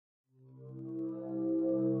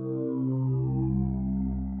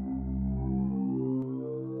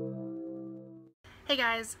Hey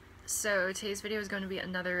guys! So today's video is going to be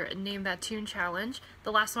another Name That Tune challenge.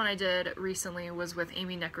 The last one I did recently was with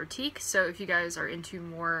Amy Nekrotique, so if you guys are into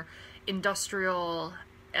more industrial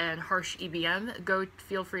and harsh EBM, go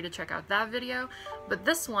feel free to check out that video. But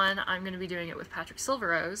this one, I'm going to be doing it with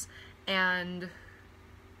SilverRose, and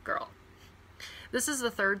girl. This is the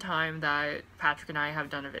third time that Patrick and I have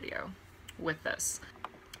done a video with this.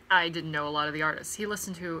 I didn't know a lot of the artists. He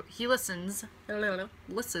listens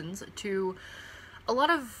to a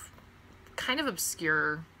lot of kind of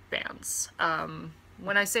obscure bands.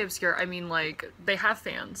 When I say obscure, I mean like they have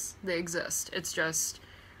fans, they exist. It's just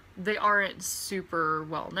they aren't super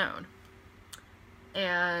well known.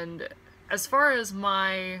 And as far as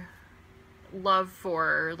my love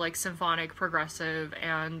for like symphonic, progressive,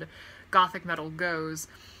 and gothic metal goes,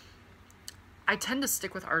 I tend to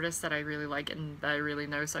stick with artists that I really like and that I really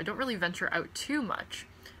know, so I don't really venture out too much.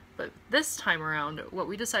 But this time around, what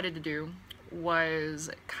we decided to do was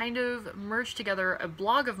kind of merge together a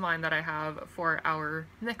blog of mine that I have for our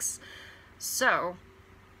mix. So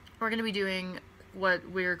we're going to be doing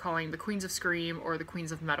what we're calling the Queens of Scream or the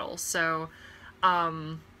Queens of Metal. So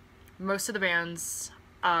most of the bands,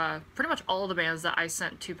 pretty much all of the bands that I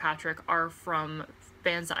sent to Patrick are from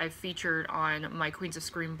bands that I've featured on my Queens of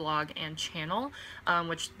Scream blog and channel,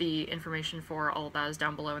 which the information for all of that is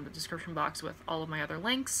down below in the description box with all of my other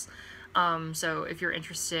links. So if you're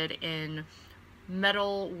interested in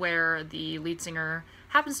metal where the lead singer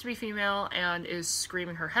happens to be female and is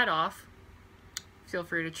screaming her head off, feel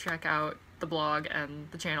free to check out the blog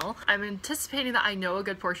and the channel. I'm anticipating that I know a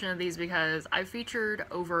good portion of these because I've featured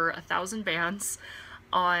over 1,000 bands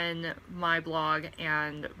on my blog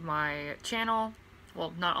and my channel.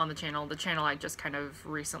 Well, not on the channel I just kind of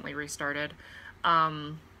recently restarted.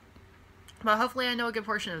 But hopefully I know a good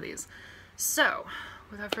portion of these. So,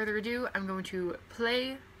 without further ado, I'm going to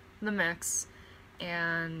play the mix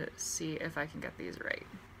and see if I can get these right.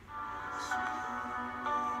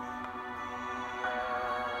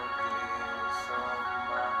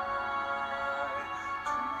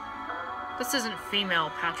 This isn't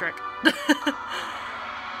female, Patrick.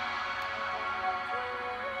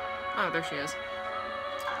 Oh, there she is.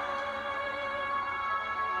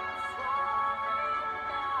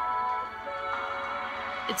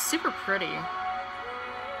 It's super pretty.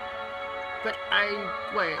 But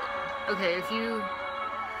wait, okay, if you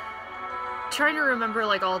trying to remember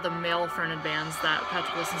like all the male-fronted bands that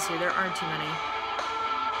Patrick listens to, there aren't too many.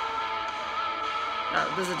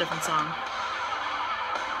 Oh, this is a different song.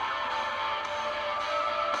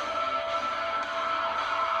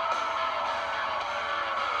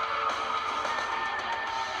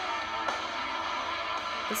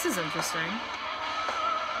 This is interesting.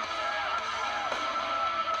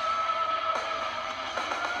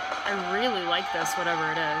 I really like this,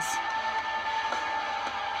 whatever it is.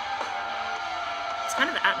 It's kind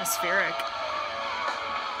of atmospheric.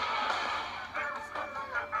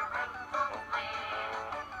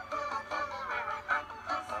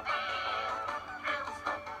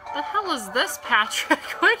 The hell is this, Patrick?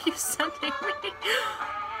 What are you sending me?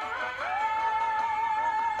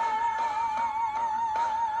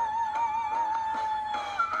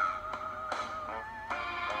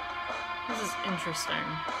 This is interesting.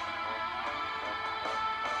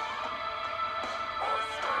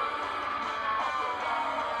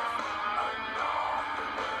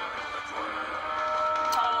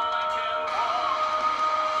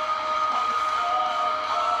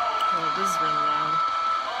 This is really loud.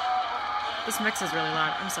 This mix is really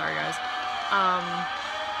loud. I'm sorry, guys.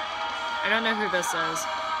 I don't know who this is.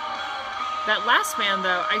 That last band,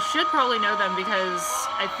 though, I should probably know them because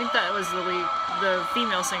I think that was the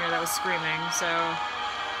female singer that was screaming, so...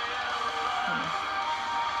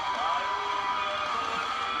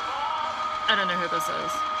 I don't know who this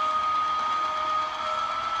is.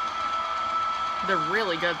 They're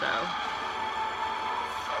really good, though.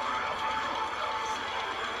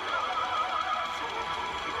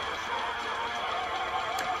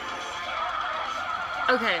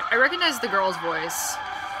 Okay, I recognize the girl's voice.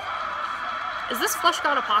 Is this Flesh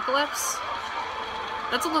God Apocalypse?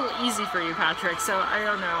 That's a little easy for you, Patrick, so I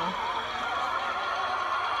don't know.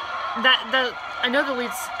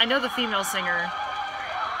 I know the female singer.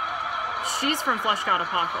 She's from Flesh God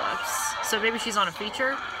Apocalypse, so maybe she's on a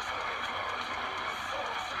feature?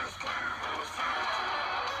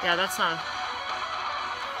 Yeah, that's not...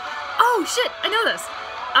 Oh, shit! I know this!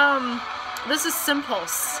 This is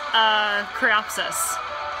Simpulse, Kryopsis.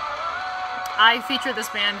 I feature this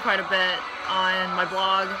band quite a bit on my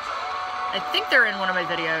blog. I think they're in one of my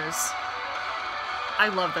videos. I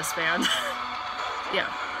love this band. Yeah.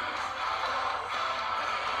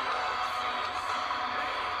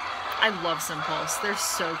 I love Simpulse. They're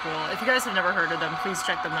so cool. If you guys have never heard of them, please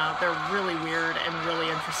check them out. They're really weird and really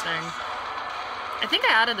interesting. I think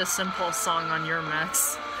I added a Simpulse song on your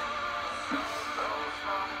mix.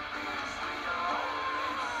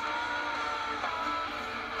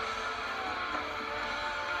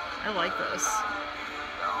 I like this.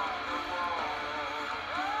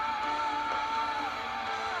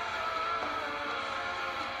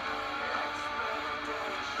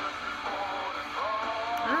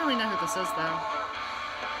 I don't really know who this is, though.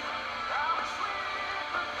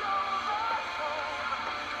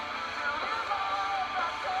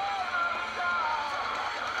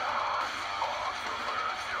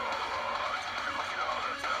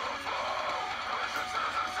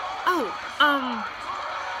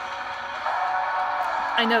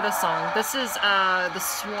 I know this song. This is The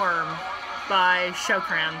Swarm by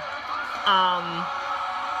Shokran.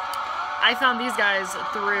 I found these guys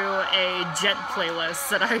through a Gent playlist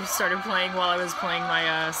that I started playing while I was playing my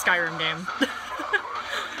Skyrim game.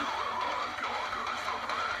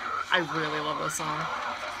 I really love this song.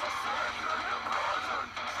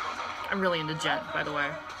 I'm really into Gent, by the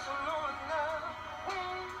way.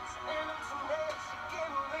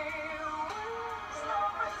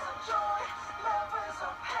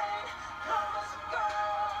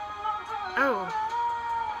 Oh.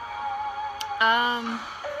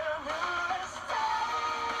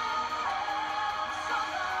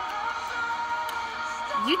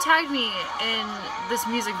 You tagged me in this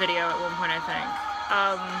music video at one point, I think.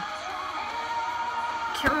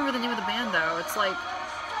 Can't remember the name of the band, though. It's like...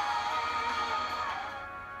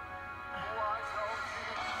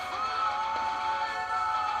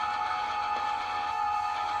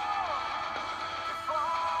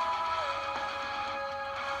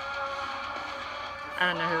 I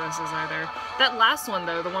don't know who this is either. That last one,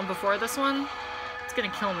 though, the one before this one, it's gonna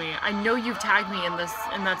kill me. I know you've tagged me in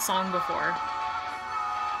that song before.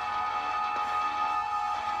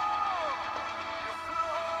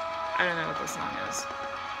 I don't know what this song is.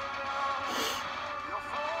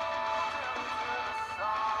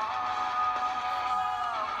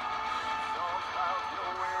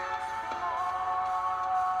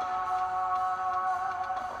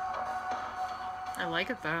 I like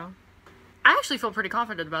it, though. I actually feel pretty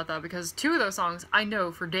confident about that because two of those songs I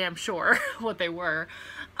know for damn sure what they were.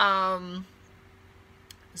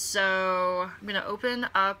 So I'm gonna open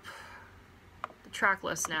up the track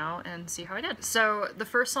list now and see how I did. So the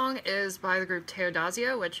first song is by the group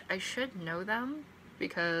Teodasia, which I should know them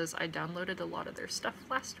because I downloaded a lot of their stuff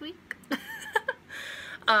last week.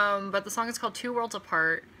 But the song is called Two Worlds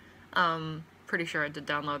Apart. Pretty sure I did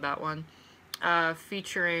download that one.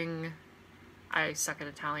 Featuring... I suck at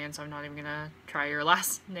Italian, so I'm not even gonna try your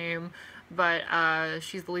last name, but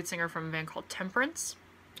she's the lead singer from a band called Temperance.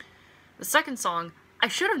 The second song, I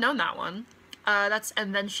should have known that one. That's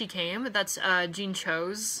And Then She Came. That's Jean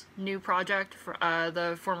Cho's new project, for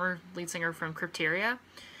the former lead singer from Crypteria.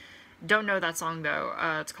 Don't know that song, though.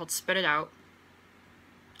 It's called Spit It Out.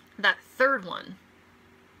 That third one,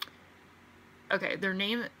 okay, their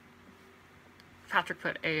name, Patrick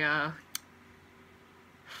put a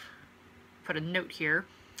note here.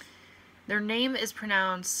 Their name is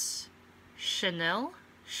pronounced Chanila.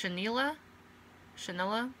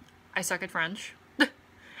 I suck at French.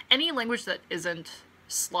 Any language that isn't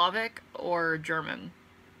Slavic or German,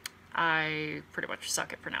 I pretty much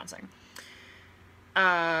suck at pronouncing.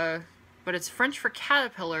 But it's French for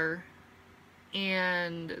caterpillar,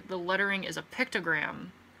 and the lettering is a pictogram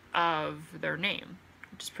of their name,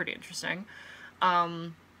 which is pretty interesting.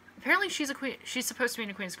 Apparently she's supposed to be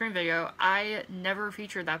in a Queen Scream video. I never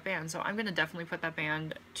featured that band, so I'm gonna definitely put that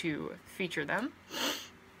band to feature them.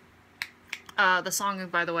 The song,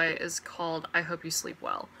 by the way, is called I Hope You Sleep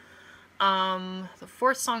Well. The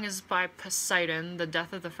fourth song is by Poseidon, The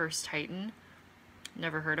Death of the First Titan.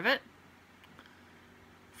 Never heard of it.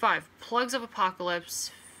 5, Plugs of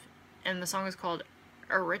Apocalypse, and the song is called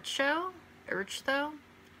Erichtho,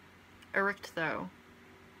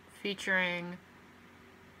 featuring...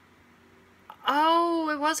 Oh,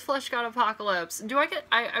 it was Flesh God Apocalypse.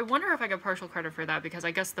 I wonder if I get partial credit for that, because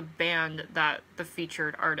I guess the band that the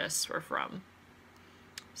featured artists were from.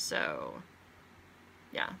 So,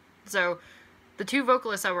 yeah. So, the two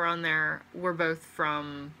vocalists that were on there were both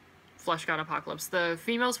from Flesh God Apocalypse. The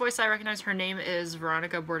female's voice I recognize, her name is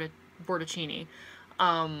Veronica Bordacini.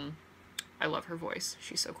 I love her voice.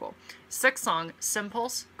 She's so cool. 6th song,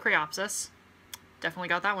 Simpulse, Kreopsis. Definitely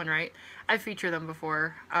got that one right. I've featured them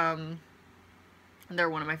before. They're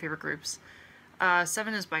one of my favorite groups.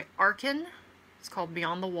 7 is by Arkin. It's called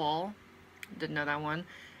Beyond the Wall. Didn't know that one.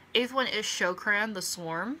 8th one is Shokran, The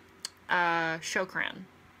Swarm. Shokran.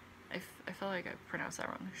 I I feel like I pronounced that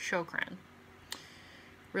wrong. Shokran.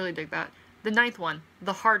 Really dig that. The 9th one,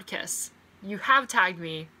 The Hard Kiss. You have tagged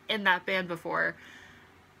me in that band before.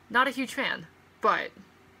 Not a huge fan, but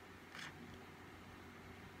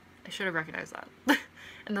I should have recognized that.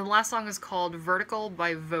 And then the last song is called Vertical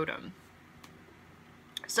by Votum.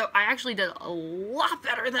 So I actually did a lot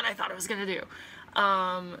better than I thought I was gonna do.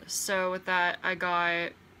 So with that, I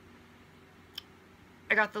got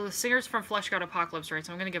the singers from Flesh God Apocalypse right,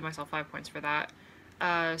 so I'm gonna give myself 5 points for that.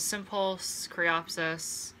 Simpulse,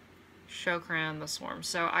 Creopsis, Shokran, The Swarm.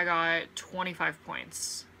 So I got 25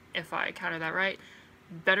 points, if I counted that right.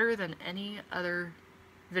 Better than any other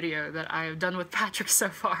video that I have done with Patrick so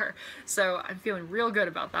far. So I'm feeling real good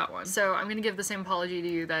about that one. So I'm gonna give the same apology to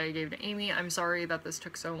you that I gave to Amy. I'm sorry that this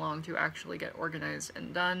took so long to actually get organized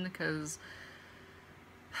and done, because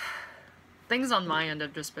things on my end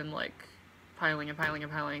have just been like piling and piling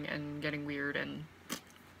and piling and getting weird, and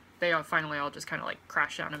they all finally all just kind of like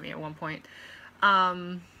crashed down on me at one point.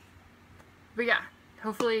 But yeah,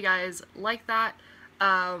 hopefully you guys like that.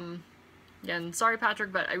 Again, sorry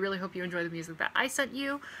Patrick, but I really hope you enjoy the music that I sent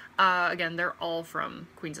you. Again, they're all from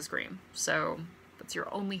Queens of Scream, so that's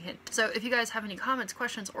your only hint. So if you guys have any comments,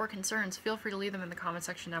 questions, or concerns, feel free to leave them in the comment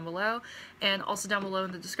section down below. And also down below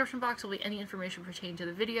in the description box will be any information pertaining to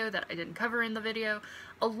the video that I didn't cover in the video,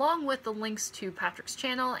 along with the links to Patrick's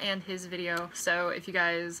channel and his video. So if you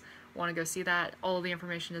guys want to go see that, all of the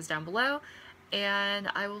information is down below. And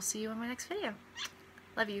I will see you in my next video.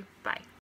 Love you. Bye.